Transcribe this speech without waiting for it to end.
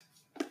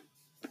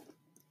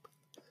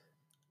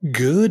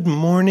Good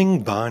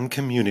morning, Bond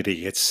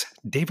community. It's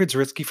David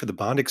Zaritsky for the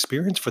Bond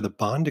Experience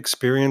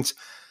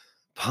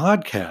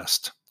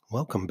podcast.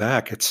 Welcome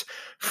back. It's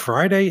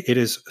Friday. It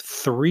is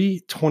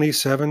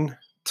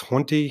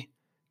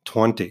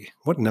 3/27/2020.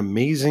 What an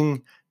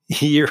amazing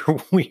year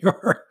we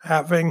are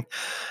having.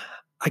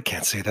 I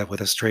can't say that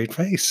with a straight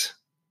face.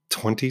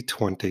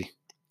 2020.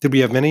 Did we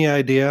have any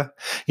idea?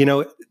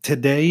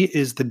 Today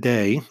is the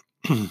day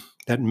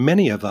that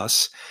many of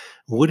us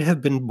would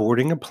have been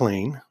boarding a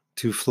plane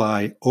to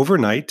fly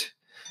overnight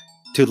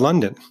to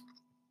London.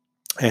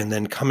 And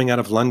then coming out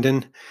of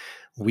London,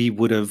 we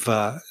would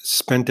have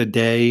spent a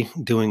day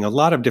doing a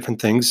lot of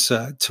different things.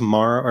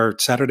 Tomorrow or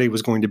Saturday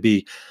was going to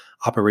be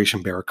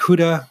Operation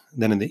Barracuda.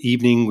 Then in the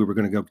evening, we were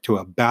going to go to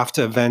a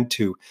BAFTA event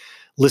to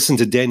listen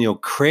to Daniel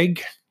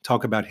Craig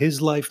talk about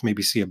his life,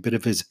 maybe see a bit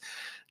of his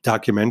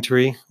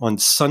documentary. On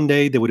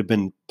Sunday, there would have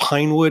been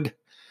Pinewood,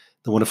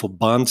 the wonderful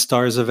Bond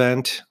Stars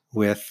event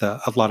with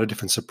a lot of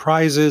different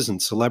surprises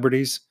and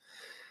celebrities.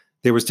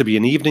 There was to be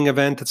an evening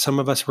event that some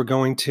of us were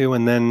going to,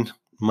 and then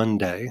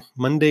Monday.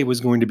 Monday was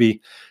going to be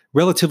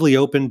relatively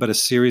open, but a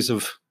series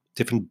of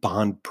different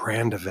Bond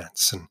brand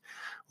events and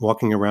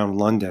walking around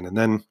London. And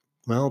then,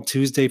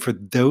 Tuesday, for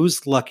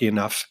those lucky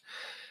enough,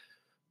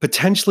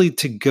 potentially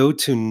to go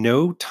to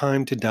No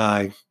Time to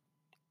Die,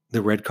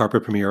 the red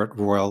carpet premiere at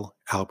Royal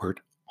Albert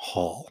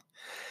Hall.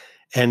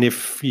 And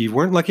if you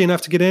weren't lucky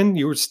enough to get in,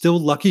 you were still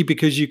lucky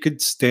because you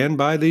could stand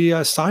by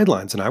the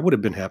sidelines. And I would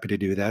have been happy to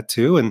do that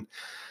too.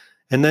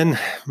 And then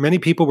many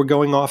people were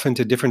going off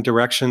into different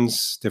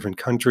directions, different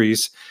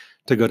countries,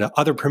 to go to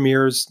other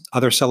premieres,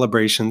 other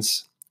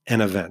celebrations, and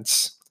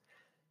events.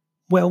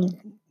 Well,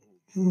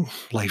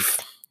 life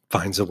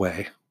finds a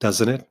way,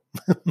 doesn't it?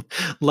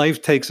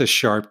 Life takes a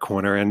sharp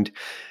corner, and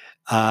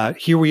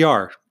here we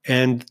are.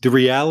 And the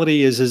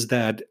reality is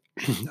that,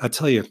 I'll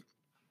tell you,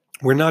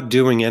 we're not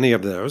doing any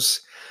of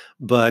those,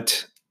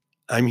 but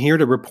I'm here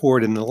to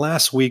report in the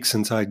last week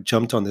since I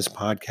jumped on this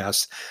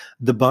podcast,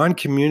 the Bond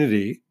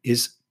community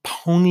is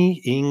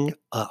ponying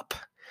up.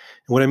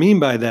 And what I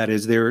mean by that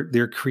is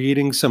they're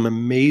creating some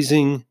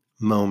amazing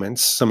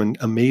moments, some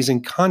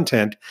amazing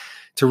content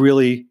to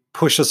really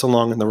push us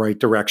along in the right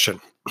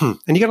direction. And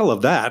you got to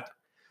love that.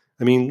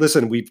 I mean,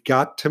 listen, we've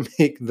got to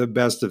make the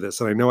best of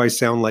this. And I know I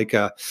sound like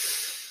a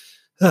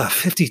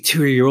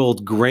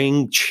 52-year-old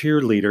graying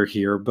cheerleader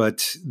here,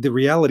 but the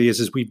reality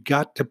is we've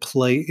got to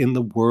play in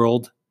the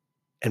world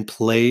and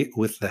play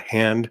with the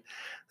hand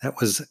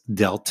that was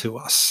dealt to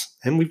us.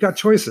 And we've got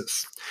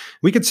choices.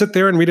 We could sit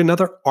there and read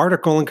another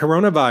article on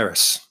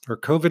coronavirus or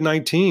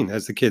COVID-19,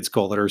 as the kids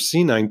call it, or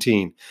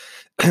C-19,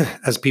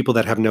 as people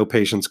that have no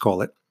patience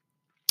call it.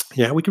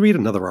 Yeah, we could read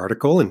another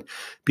article and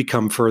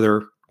become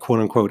further, quote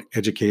unquote,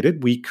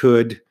 educated. We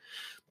could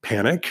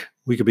panic.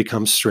 We could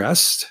become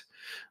stressed.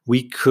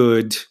 We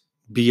could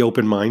be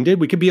open-minded.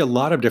 We could be a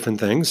lot of different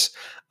things.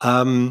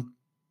 And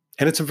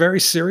it's a very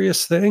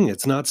serious thing.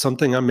 It's not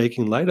something I'm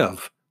making light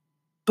of.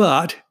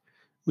 But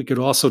we could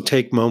also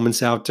take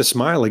moments out to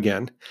smile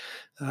again.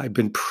 I've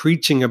been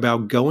preaching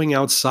about going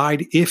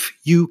outside if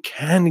you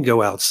can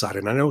go outside.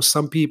 And I know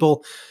some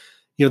people,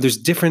 there's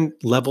different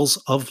levels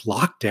of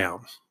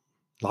lockdown.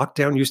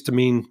 Lockdown used to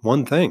mean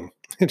one thing.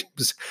 It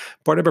was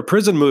part of a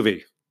prison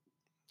movie.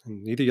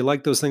 And either you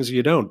like those things or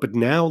you don't. But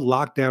now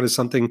lockdown is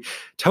something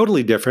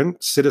totally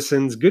different.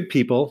 Citizens, good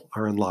people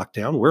are in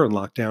lockdown. We're in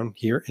lockdown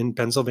here in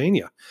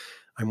Pennsylvania.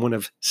 I'm one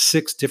of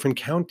 6 different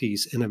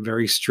counties in a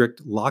very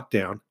strict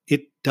lockdown.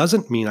 It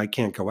doesn't mean I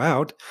can't go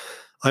out.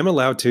 I'm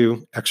allowed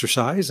to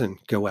exercise and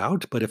go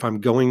out. But if I'm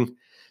going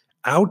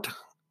out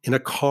in a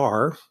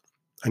car,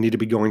 I need to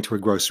be going to a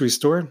grocery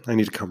store. I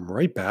need to come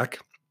right back.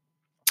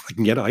 I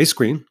can get ice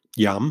cream.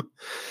 Yum.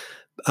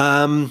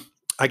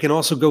 I can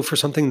also go for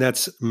something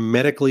that's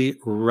medically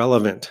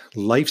relevant,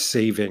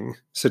 life-saving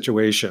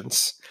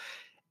situations.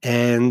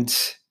 And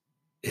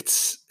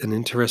it's an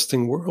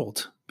interesting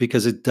world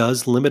because it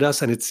does limit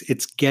us and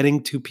it's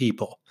getting to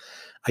people.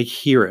 I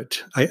hear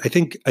it. I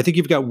think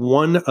you've got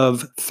one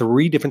of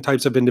 3 different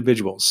types of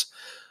individuals.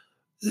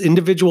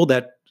 Individual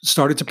that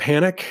started to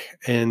panic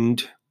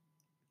and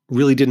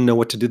really didn't know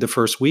what to do the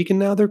first week, and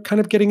now they're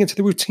kind of getting into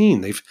the routine.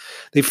 They've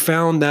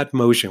found that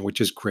motion, which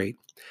is great.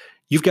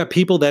 You've got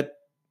people that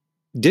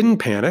didn't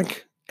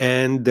panic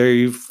and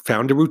they've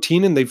found a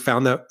routine and they've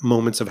found that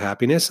moments of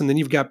happiness. And then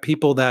you've got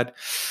people that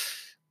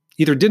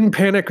either didn't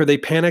panic or they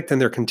panicked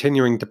and they're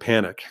continuing to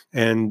panic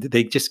and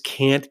they just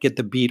can't get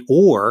the beat,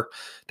 or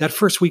that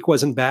first week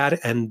wasn't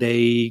bad and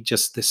the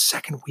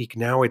second week,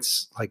 now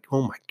it's like,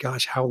 oh my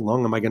gosh, how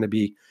long am I going to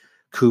be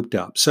cooped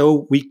up?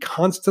 So we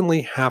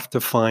constantly have to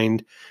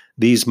find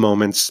these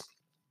moments.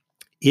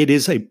 It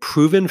is a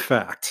proven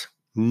fact.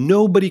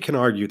 Nobody can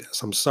argue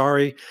this. I'm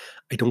sorry.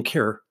 I don't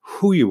care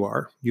who you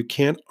are. You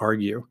can't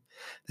argue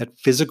that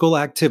physical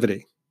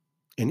activity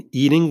and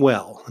eating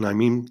well, and I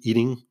mean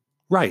eating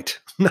right,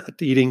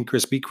 not eating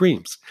Krispy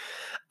Kremes,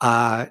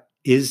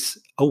 is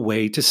a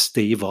way to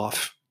stave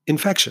off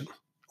infection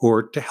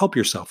or to help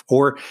yourself.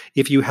 Or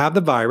if you have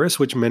the virus,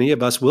 which many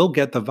of us will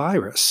get the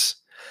virus,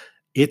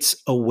 it's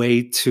a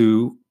way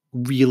to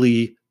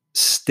really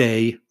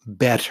stay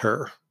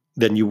better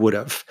than you would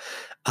have.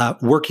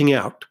 Working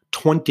out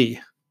 20,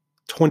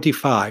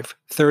 25,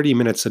 30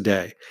 minutes a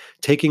day,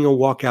 taking a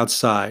walk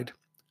outside.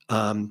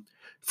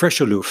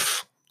 Frische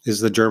Luft is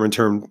the German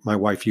term my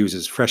wife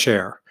uses, fresh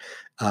air.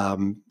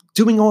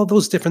 Doing all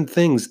those different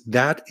things,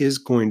 that is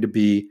going to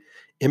be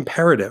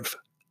imperative.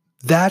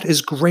 That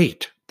is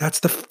great. That's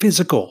the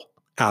physical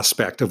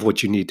aspect of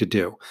what you need to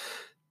do.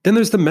 Then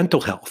there's the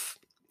mental health.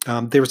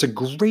 There's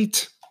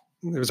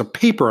a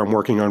paper I'm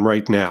working on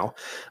right now.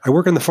 I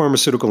work in the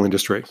pharmaceutical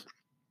industry,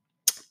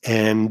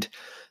 and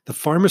the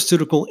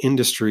pharmaceutical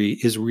industry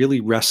is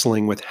really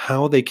wrestling with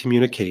how they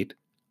communicate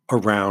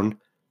around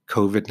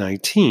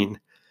COVID-19.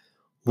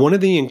 One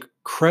of the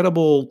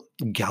incredible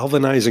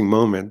galvanizing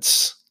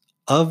moments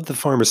of the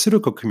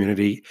pharmaceutical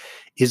community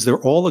is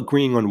they're all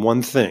agreeing on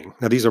one thing.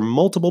 Now, these are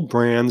multiple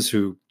brands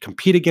who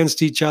compete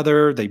against each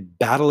other. They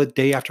battle it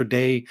day after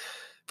day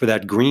for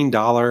that green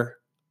dollar.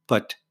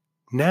 But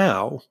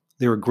now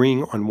they're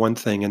agreeing on one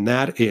thing, and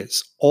that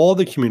is all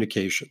the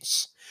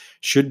communications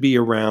should be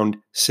around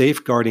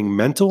safeguarding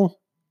mental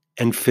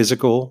and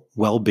physical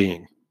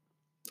well-being.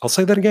 I'll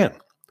say that again.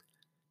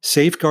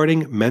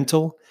 Safeguarding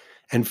mental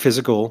and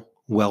physical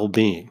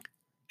well-being.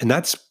 And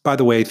that's, by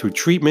the way, through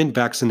treatment,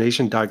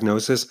 vaccination,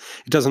 diagnosis.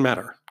 It doesn't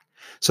matter.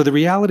 So the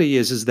reality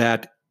is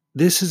that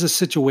this is a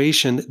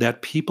situation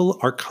that people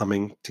are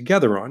coming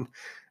together on.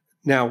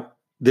 Now,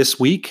 this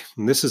week,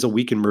 and this is a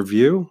week in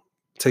review,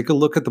 take a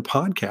look at the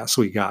podcasts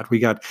we got. We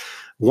got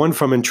one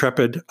from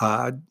Intrepid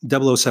 007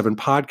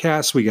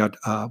 podcast. We got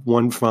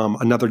one from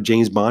another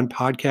James Bond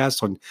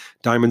podcast on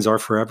Diamonds Are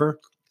Forever.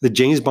 The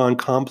James Bond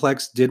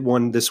Complex did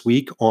one this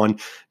week on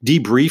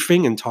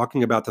debriefing and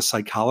talking about the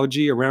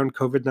psychology around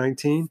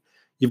COVID-19.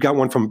 You've got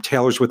one from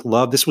Tailors with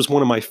Love. This was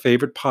one of my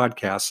favorite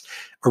podcasts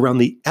around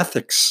the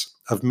ethics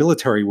of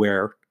military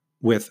wear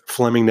with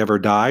Fleming Never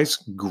Dies.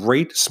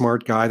 Great,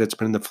 smart guy that's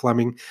been in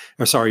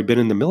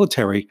the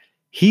military.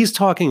 He's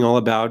talking all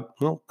about,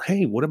 well,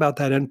 hey, what about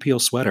that NPO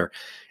sweater?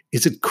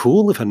 Is it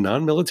cool if a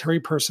non-military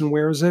person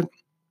wears it?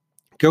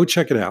 Go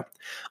check it out.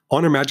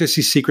 On Her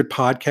Majesty's Secret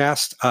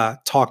podcast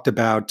talked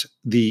about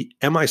the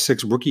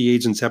MI6 Rookie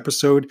Agents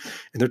episode,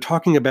 and they're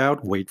talking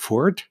about, wait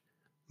for it,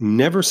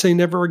 Never Say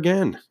Never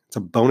Again. It's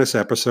a bonus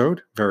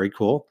episode. Very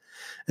cool.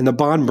 And the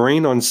Bond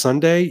Brain on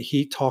Sunday,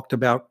 he talked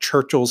about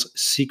Churchill's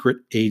secret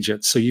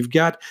agent. So you've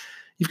got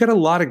a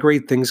lot of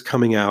great things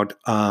coming out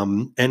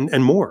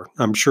and more.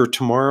 I'm sure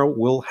tomorrow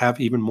we'll have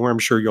even more. I'm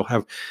sure you'll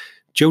have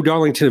Joe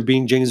Darlington of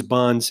Being James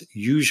Bond's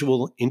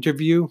usual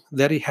interview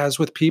that he has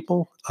with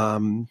people,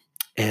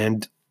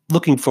 and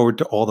looking forward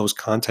to all those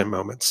content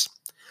moments.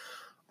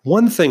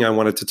 One thing I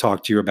wanted to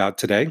talk to you about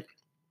today,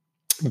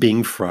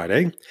 being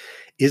Friday,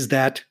 is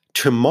that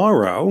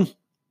tomorrow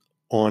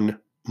on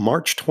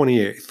March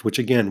 28th, which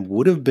again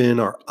would have been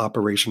our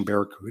Operation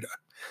Barracuda,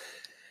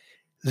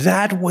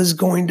 that was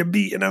going to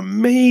be an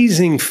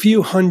amazing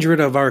few hundred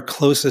of our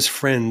closest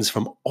friends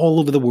from all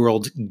over the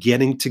world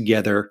getting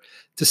together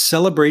to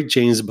celebrate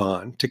James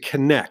Bond, to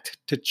connect,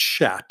 to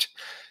chat.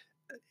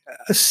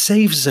 A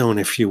safe zone,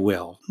 if you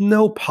will.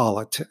 No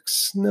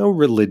politics, no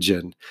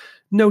religion,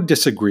 no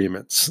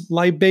disagreements,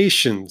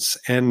 libations,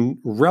 and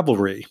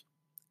revelry.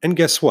 And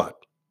guess what?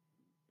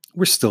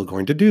 We're still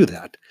going to do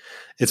that.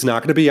 It's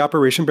not going to be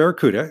Operation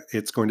Barracuda.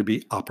 It's going to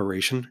be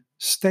Operation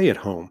Stay at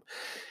Home.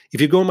 If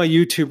you go on my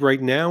YouTube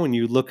right now and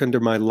you look under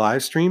my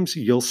live streams,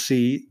 you'll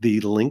see the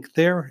link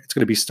there. It's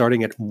going to be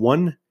starting at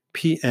 1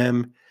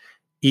 p.m.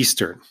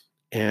 Eastern.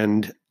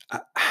 And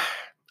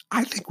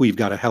I think we've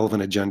got a hell of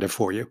an agenda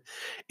for you.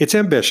 It's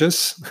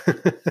ambitious.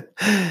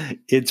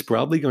 It's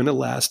probably going to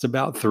last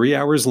about 3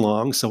 hours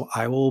long, so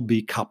I will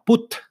be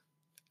kaput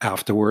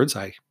afterwards.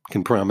 I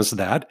can promise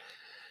that.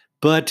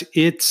 But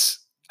it's,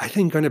 I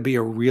think, going to be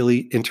a really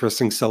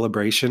interesting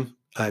celebration.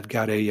 I've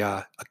got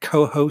a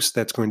co-host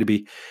that's going to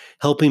be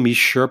helping me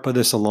Sherpa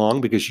this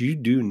along, because you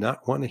do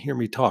not want to hear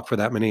me talk for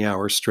that many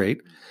hours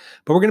straight.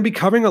 But we're going to be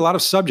covering a lot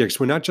of subjects.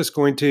 We're not just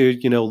going to,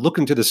 look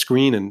into the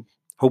screen and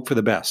hope for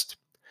the best.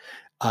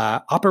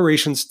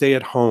 Operation Stay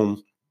at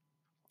Home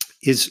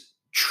is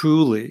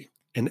truly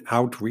an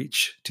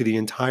outreach to the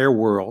entire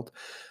world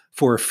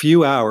for a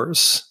few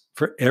hours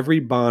for every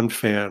Bond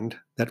fan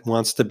that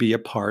wants to be a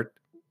part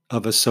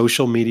of a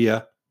social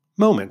media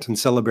moment and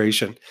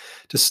celebration,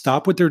 to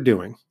stop what they're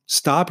doing,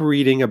 stop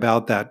reading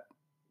about that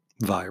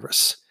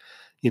virus,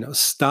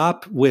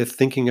 stop with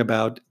thinking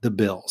about the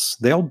bills.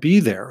 They'll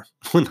be there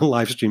when the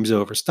live stream's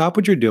over. Stop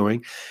what you're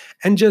doing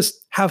and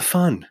just have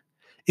fun.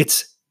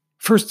 It's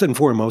first and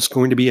foremost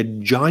going to be a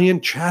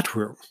giant chat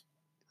room,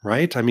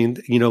 right? I mean,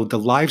 the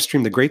live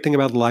stream, the great thing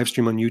about the live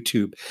stream on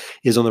YouTube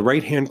is on the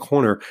right-hand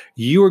corner,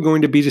 you are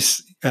going to be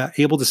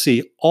able to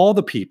see all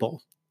the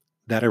people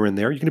that are in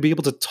there. You're going to be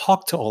able to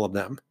talk to all of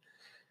them.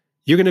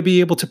 You're going to be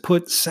able to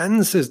put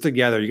sentences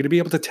together. You're going to be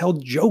able to tell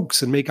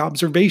jokes and make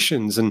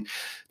observations and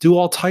do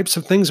all types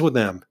of things with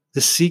them.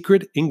 The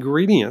secret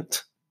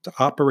ingredient to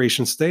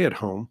Operation Stay at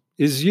Home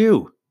is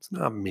you. It's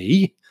not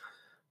me.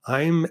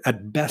 I'm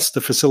at best a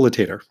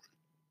facilitator.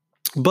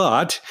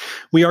 But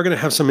we are going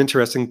to have some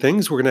interesting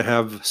things. We're going to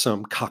have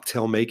some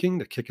cocktail making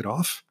to kick it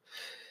off.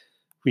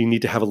 We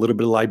need to have a little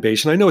bit of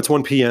libation. I know it's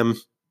 1 p.m.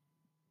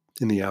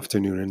 in the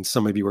afternoon, and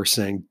some of you are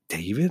saying,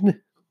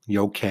 David,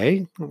 you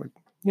okay? I'm like,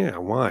 yeah,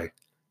 why?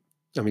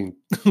 I mean,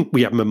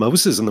 we have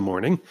mimosas in the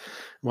morning.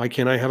 Why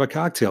can't I have a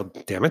cocktail?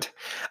 Damn it.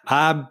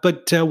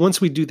 But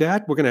once we do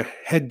that, we're going to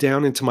head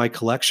down into my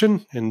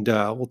collection, and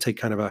we'll take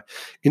kind of a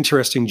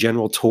interesting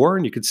general tour.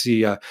 And you can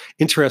see an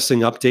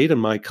interesting update on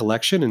my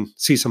collection and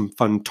see some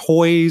fun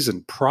toys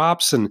and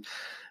props. And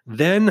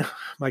then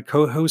my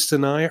co-host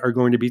and I are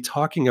going to be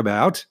talking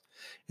about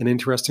an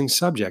interesting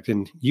subject.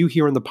 And you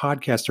here on the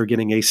podcast are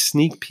getting a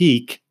sneak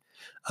peek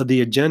of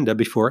the agenda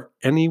before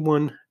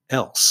anyone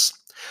else.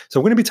 So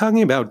we're going to be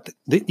talking about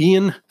the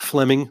Ian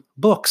Fleming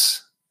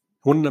books.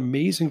 What an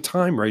amazing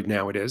time right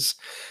now it is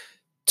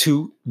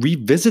to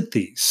revisit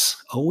these.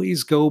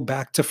 Always go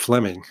back to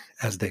Fleming,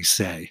 as they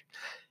say.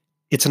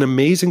 It's an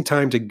amazing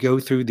time to go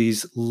through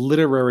these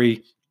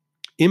literary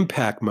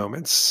impact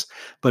moments.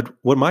 But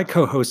what my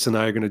co-hosts and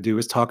I are going to do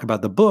is talk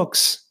about the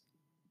books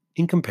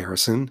in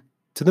comparison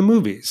to the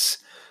movies.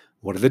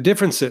 What are the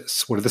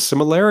differences? What are the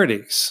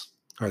similarities?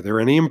 Are there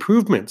any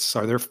improvements?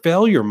 Are there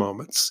failure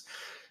moments?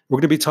 We're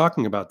going to be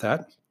talking about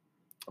that.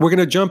 We're going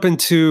to jump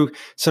into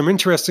some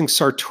interesting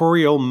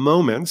sartorial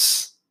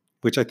moments,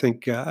 which I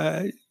think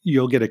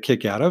you'll get a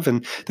kick out of.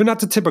 And they're not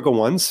the typical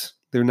ones.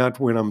 They're not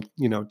when I'm,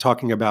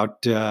 talking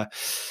about the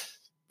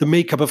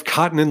makeup of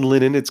cotton and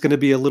linen. It's going to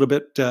be a little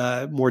bit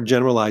more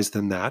generalized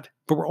than that.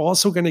 But we're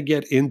also going to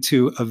get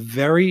into a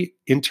very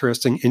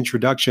interesting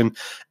introduction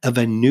of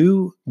a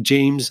new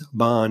James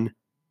Bond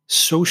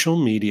social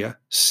media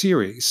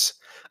series,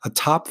 a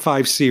top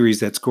 5 series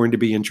that's going to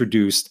be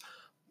introduced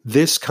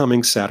this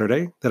coming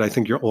Saturday that I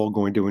think you're all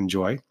going to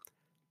enjoy.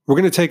 We're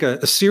going to take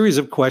a series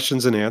of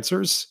questions and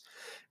answers.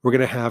 We're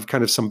going to have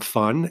kind of some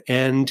fun.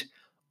 And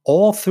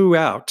all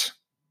throughout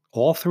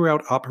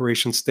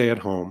Operation Stay at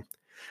Home,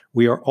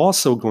 we are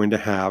also going to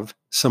have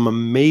some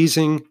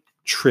amazing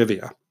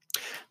trivia.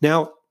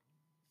 Now,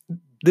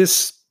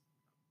 this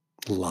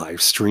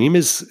live stream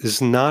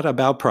is not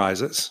about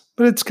prizes,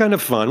 but it's kind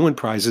of fun when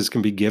prizes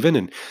can be given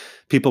and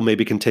people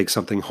maybe can take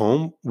something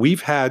home.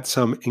 We've had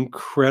some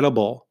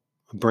incredible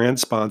brand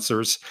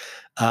sponsors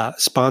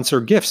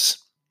sponsor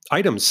gifts,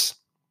 items.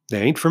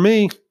 They ain't for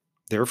me.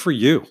 They're for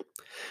you.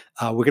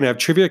 We're going to have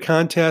trivia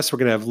contests. We're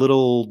going to have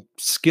little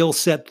skill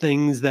set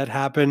things that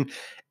happen.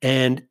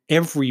 And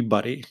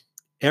everybody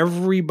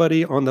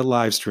on the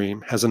live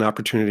stream has an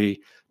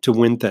opportunity to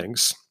win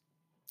things.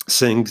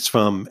 Things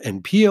from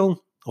NPeel,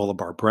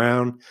 Olabar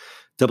Brown,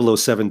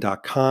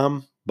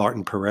 007.com,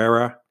 Barton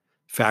Pereira,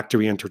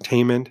 Factory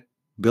Entertainment,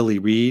 Billy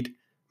Reed,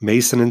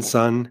 Mason &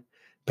 Son,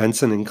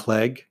 Benson &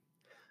 Clegg,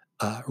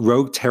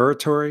 Rogue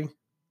Territory,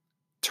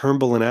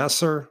 Turnbull and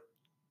Asser.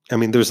 I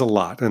mean, there's a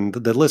lot, and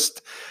the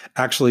list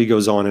actually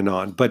goes on and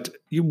on. But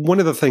one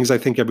of the things I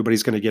think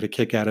everybody's going to get a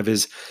kick out of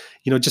is,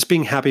 just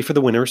being happy for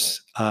the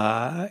winners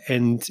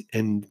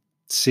and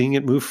seeing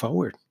it move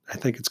forward. I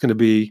think it's going to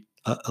be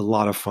a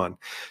lot of fun.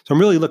 So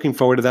I'm really looking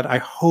forward to that. I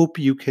hope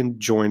you can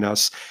join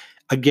us.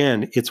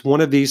 Again, it's one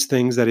of these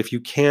things that if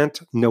you can't,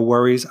 no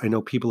worries. I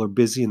know people are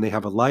busy and they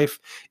have a life.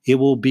 It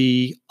will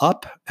be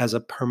up as a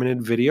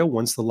permanent video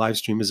once the live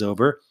stream is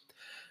over.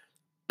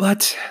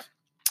 But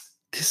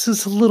this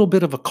is a little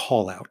bit of a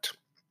call out.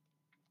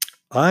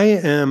 I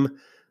am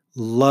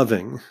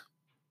loving,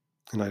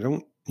 and I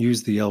don't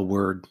use the L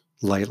word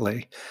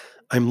lightly,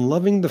 I'm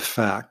loving the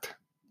fact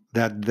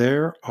that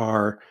there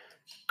are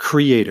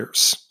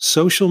creators,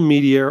 social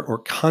media or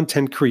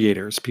content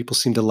creators. People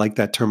seem to like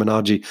that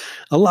terminology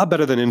a lot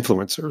better than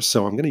influencers,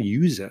 so I'm going to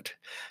use it.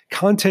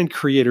 Content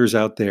creators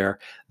out there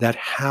that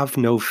have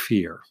no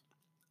fear.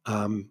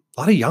 A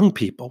lot of young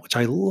people, which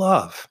I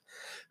love,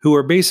 who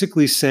are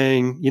basically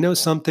saying,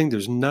 something,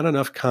 there's not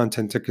enough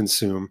content to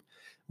consume.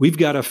 We've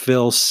got to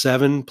fill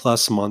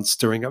 7+ months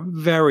during a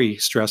very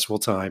stressful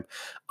time.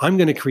 I'm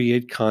going to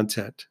create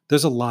content.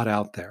 There's a lot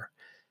out there.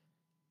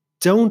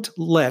 Don't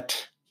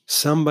let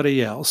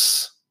somebody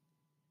else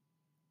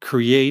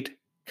create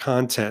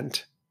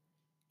content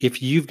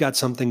if you've got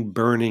something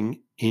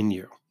burning in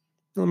you.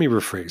 Let me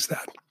rephrase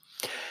that.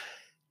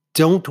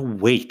 Don't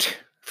wait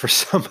for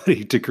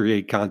somebody to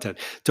create content.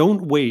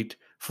 Don't wait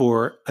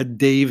for a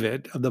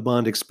David of the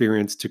Bond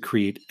Experience to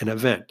create an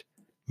event.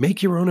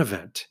 Make your own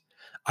event.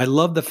 I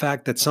love the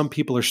fact that some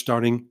people are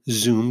starting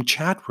Zoom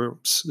chat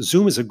rooms.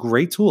 Zoom is a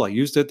great tool. I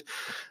used it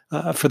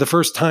for the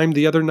first time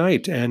the other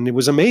night, and it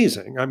was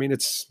amazing. I mean,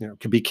 it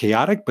can be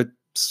chaotic, but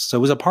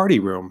so is a party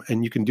room,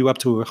 and you can do up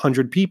to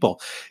 100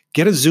 people.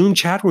 Get a Zoom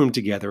chat room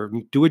together,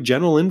 do a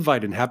general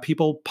invite, and have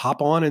people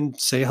pop on and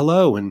say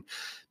hello, and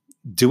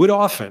do it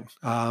often.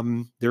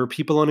 There are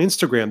people on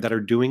Instagram that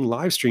are doing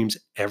live streams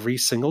every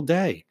single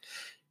day.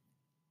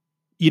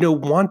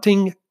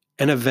 Wanting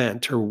an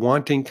event or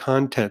wanting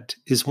content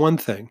is one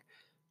thing,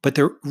 but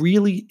there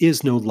really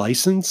is no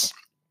license.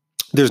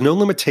 There's no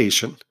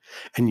limitation,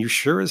 and you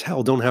sure as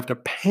hell don't have to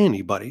pay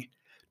anybody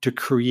to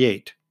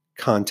create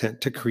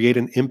content, to create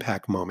an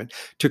impact moment,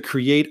 to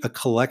create a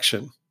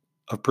collection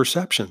of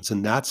perceptions.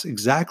 And that's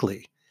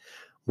exactly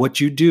what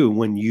you do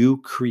when you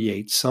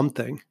create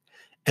something.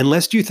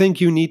 Unless you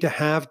think you need to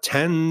have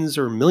tens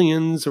or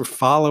millions of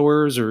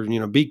followers or,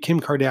 be Kim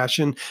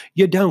Kardashian,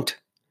 you don't.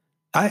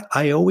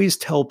 I always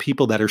tell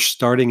people that are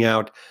starting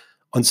out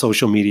on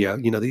social media,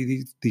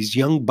 these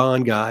young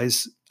Bond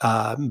guys,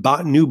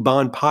 new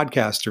Bond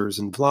podcasters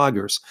and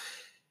vloggers,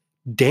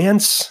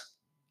 dance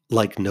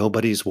like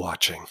nobody's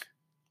watching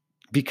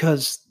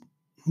because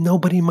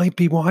nobody might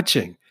be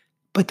watching,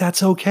 but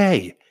that's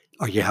okay.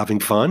 Are you having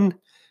fun?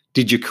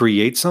 Did you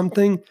create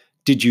something?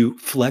 Did you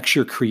flex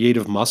your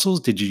creative muscles?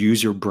 Did you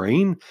use your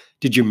brain?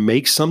 Did you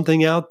make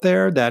something out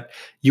there that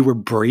you were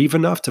brave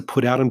enough to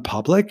put out in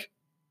public?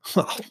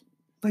 Well,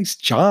 nice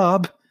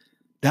job.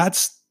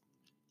 That's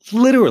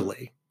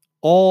literally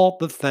all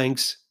the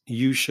thanks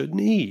you should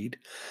need.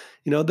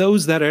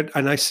 Those that are,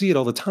 and I see it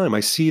all the time, I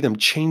see them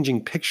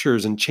changing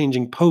pictures and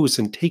changing posts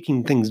and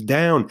taking things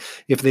down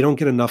if they don't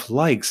get enough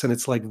likes. And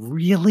it's like,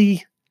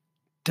 really?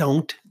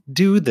 Don't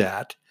do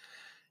that.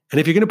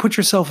 And if you're going to put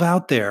yourself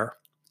out there,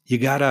 you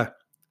got to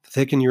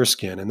thicken your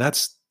skin. And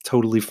that's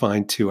totally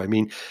fine too. I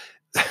mean,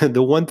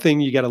 the one thing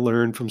you got to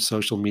learn from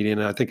social media,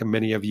 and I think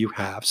many of you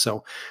have,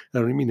 so I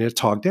don't mean to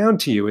talk down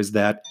to you, is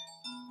that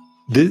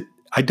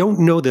I don't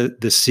know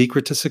the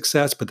secret to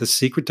success, but the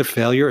secret to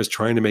failure is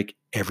trying to make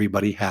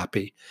everybody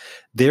happy.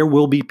 There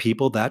will be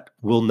people that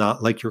will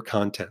not like your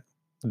content.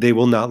 They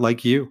will not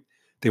like you.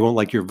 They won't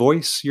like your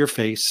voice, your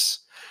face.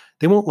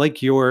 They won't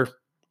like your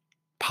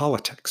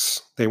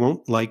politics. They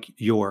won't like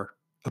your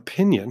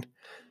opinion.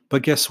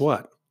 But guess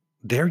what?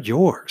 They're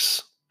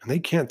yours, and they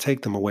can't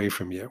take them away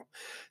from you.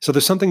 So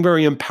there's something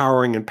very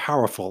empowering and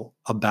powerful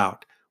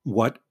about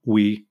what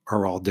we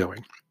are all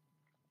doing.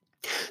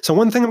 So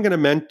one thing I'm going to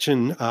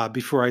mention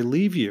before I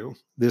leave you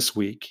this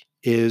week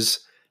is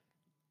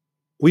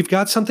we've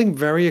got something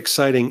very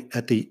exciting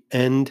at the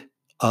end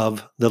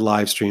of the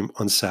live stream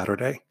on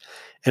Saturday.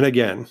 And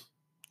again,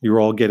 you're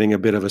all getting a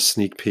bit of a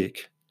sneak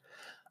peek.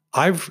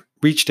 I've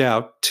reached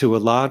out to a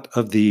lot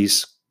of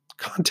these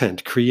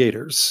content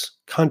creators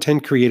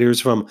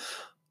from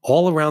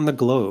all around the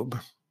globe,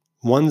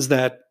 ones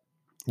that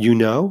you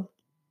know,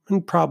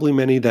 and probably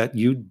many that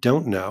you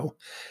don't know.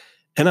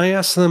 And I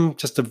asked them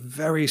just a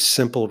very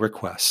simple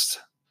request.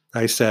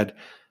 I said,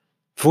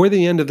 for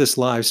the end of this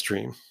live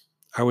stream,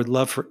 I would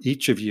love for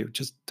each of you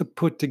just to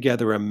put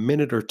together a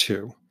minute or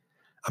two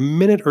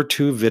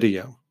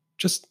video,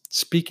 just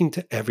speaking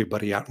to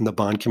everybody out in the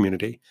Bond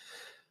community.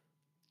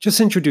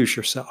 Just introduce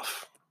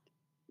yourself.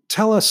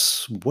 Tell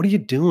us, what are you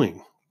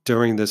doing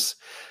during this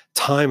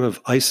time of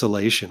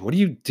isolation? What are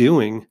you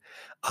doing?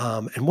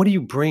 And what do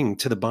you bring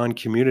to the Bond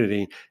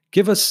community?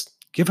 Give us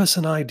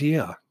an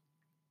idea.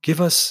 Give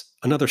us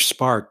another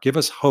spark. Give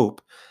us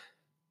hope.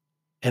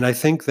 And I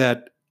think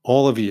that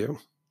all of you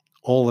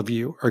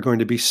are going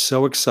to be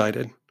so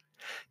excited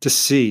to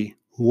see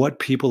what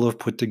people have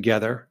put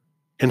together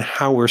and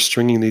how we're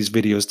stringing these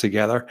videos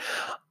together.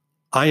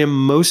 I am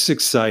most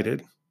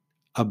excited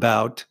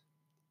about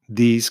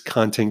these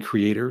content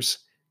creators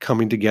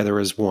coming together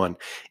as one.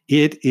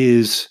 It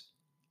is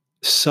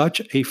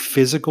such a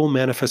physical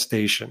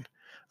manifestation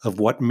of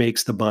what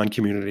makes the Bond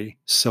community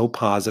so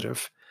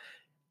positive.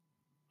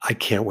 I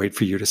can't wait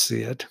for you to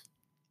see it.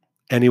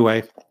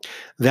 Anyway,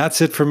 that's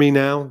it for me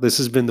now. This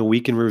has been the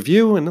Week in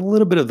Review and a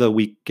little bit of the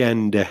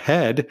weekend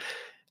ahead.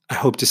 I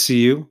hope to see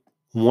you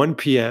 1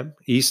 p.m.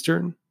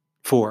 Eastern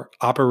for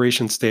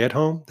Operation Stay at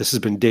Home. This has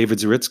been David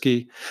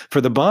Zaritsky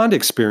for the Bond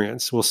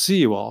Experience. We'll see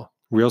you all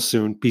real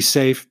soon. Be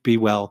safe, be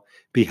well,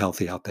 be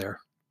healthy out there.